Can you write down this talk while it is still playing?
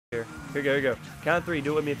Here we go, here we go. Count of 3,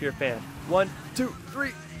 do it with me if you're a fan. 1, 2,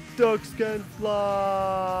 3. Ducks can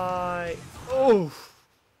fly. Oof.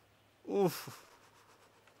 Oof.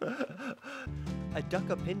 A duck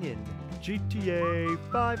opinion. GTA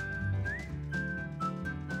 5.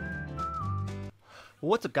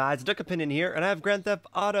 What's up guys, Duck Opinion here, and I have Grand Theft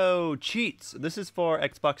Auto cheats. This is for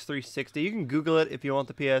Xbox 360. You can Google it if you want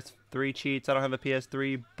the PS3 cheats. I don't have a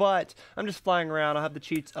PS3, but I'm just flying around. I'll have the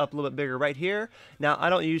cheats up a little bit bigger right here. Now, I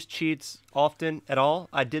don't use cheats often at all.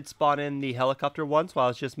 I did spawn in the helicopter once while I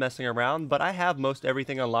was just messing around, but I have most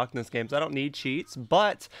everything unlocked in this game, so I don't need cheats.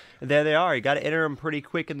 But there they are. You got to enter them pretty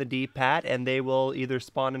quick in the D-pad, and they will either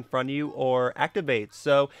spawn in front of you or activate.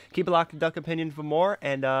 So keep it locked to Duck Opinion for more,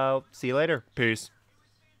 and see you later. Peace.